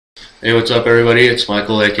Hey, what's up, everybody? It's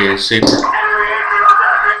Michael, aka Saber.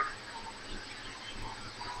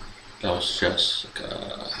 That was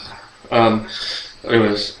Jessica.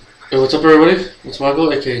 Anyways, hey, what's up, everybody? It's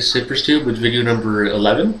Michael, aka SapersTube, with video number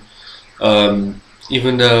 11.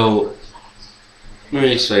 Even though, let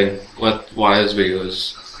me explain why this video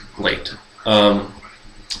is late. I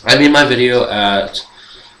made my video at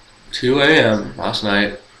 2 a.m. last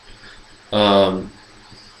night.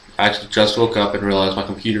 I actually just woke up and realized my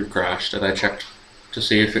computer crashed, and I checked to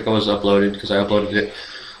see if it was uploaded, because I uploaded it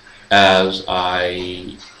as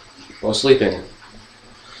I was sleeping,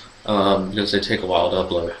 because they take a while to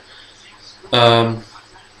upload.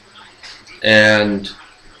 And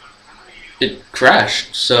it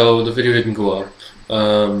crashed, so the video didn't go up.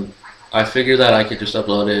 I figured that I could just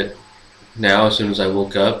upload it now as soon as I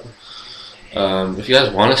woke up. If you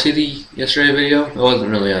guys want to see the yesterday video, it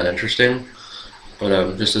wasn't really that interesting.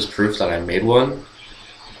 But just as proof that I made one,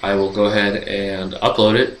 I will go ahead and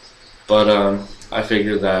upload it. But I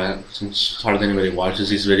figured that since hardly anybody watches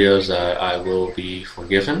these videos, that I will be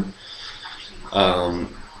forgiven. But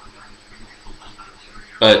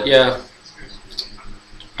yeah,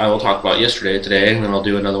 I will talk about yesterday today, and then I'll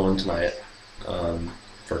do another one tonight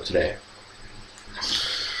for today.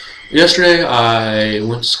 Yesterday I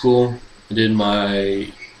went to school. I did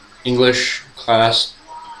my English class,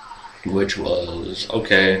 which was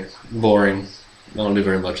okay, boring. I don't do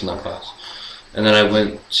very much in that class. And then I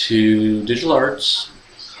went to digital arts,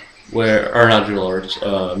 not digital arts,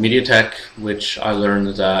 media tech, which I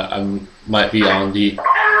learned that I might be on the.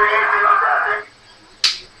 I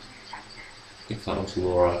think that was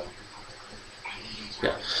Laura.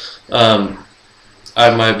 Yeah. I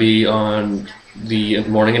might be on the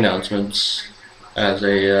morning announcements as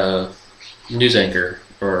a news anchor,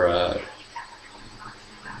 or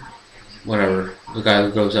whatever, the guy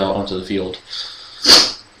who goes out onto the field,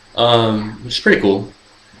 which is pretty cool.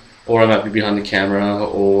 Or I might be behind the camera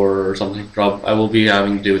or something. I will be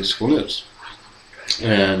having to do with school news,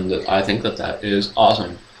 and I think that that is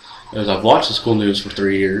awesome, because I've watched the school news for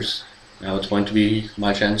 3 years. Now it's going to be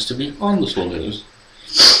my chance to be on the school news.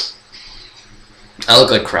 I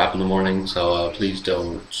look like crap in the morning, so please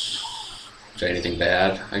don't say anything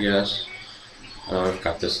bad, I guess. I've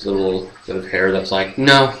got this little bit of hair that's like,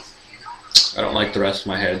 no, I don't like the rest of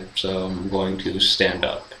my head, so I'm going to stand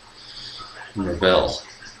up and rebel.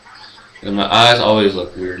 And my eyes always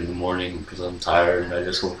look weird in the morning because I'm tired and I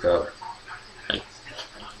just woke up like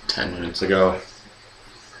 10 minutes ago.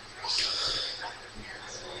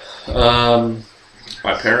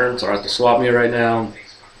 My parents are at the swap meet right now.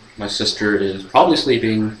 My sister is probably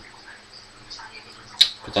sleeping,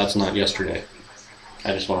 but that's not yesterday.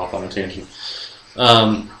 I just went off on a tangent.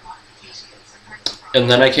 And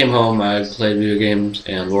then I came home, I played video games,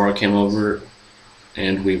 and Laura came over,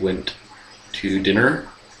 and we went to dinner.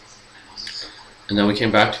 And then we came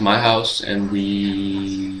back to my house, and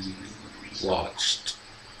we watched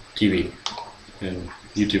TV and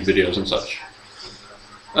YouTube videos and such.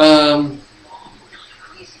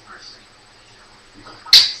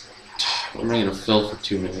 What am I going to fill for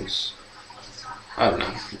 2 minutes? I don't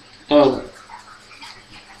know.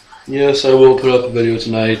 Yes, I will put up a video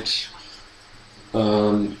tonight.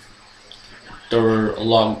 There were a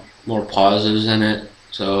lot more pauses in it,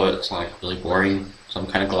 so it's like really boring. So I'm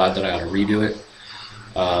kind of glad that I got to redo it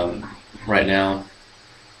right now.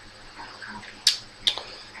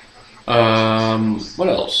 What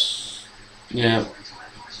else? Yeah,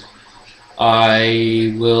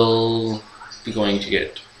 I will be going to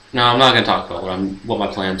get. No, I'm not going to talk about what my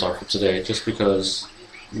plans are for today, just because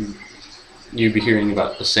you'll be hearing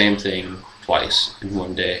about the same thing twice in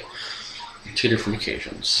one day, 2 different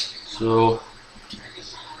occasions. So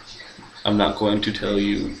I'm not going to tell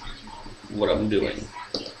you what I'm doing.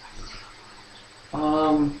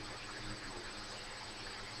 I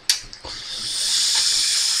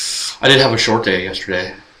did have a short day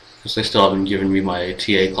yesterday because they still haven't given me my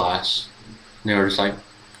TA class. And they were just like,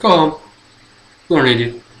 go home. We don't need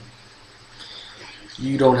you.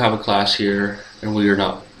 You don't have a class here, and we are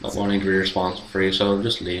not wanting to be responsible for you, so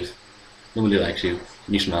just leave. Nobody likes you.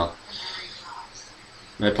 You smell.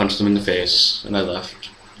 And I punched them in the face, and I left,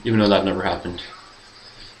 even though that never happened.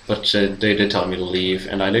 But they did tell me to leave,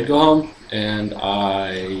 and I did go home, and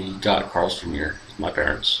I got Carl's Jr. with my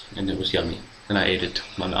parents, and it was yummy, and I ate it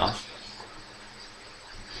with my mouth.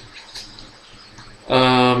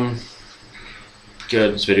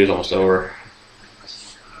 Good, this video's almost over.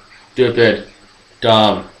 Stupid,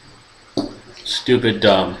 dumb, stupid,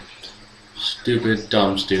 dumb, stupid,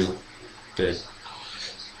 dumb, stupid.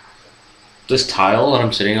 This tile that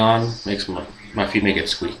I'm sitting on makes my feet make it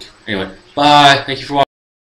squeak. Anyway, bye. Thank you for watching.